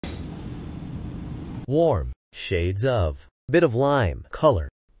warm shades of bit of lime color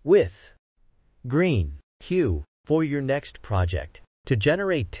with green hue for your next project. To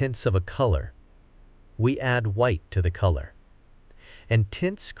generate tints of a color, we add white to the color, and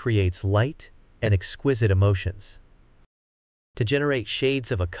tints creates light and exquisite emotions. To generate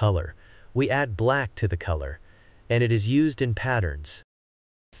shades of a color, we add black to the color, and it is used in patterns.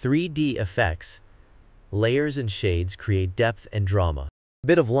 3D effects, layers and shades create depth and drama.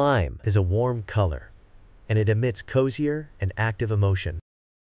 Bit of lime is a warm color, and it emits cozier and active emotion.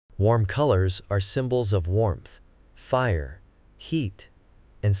 Warm colors are symbols of warmth, fire, heat,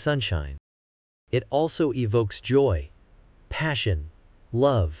 and sunshine. It also evokes joy, passion,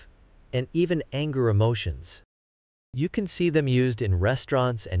 love, and even anger emotions. You can see them used in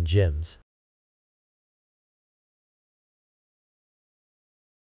restaurants and gyms.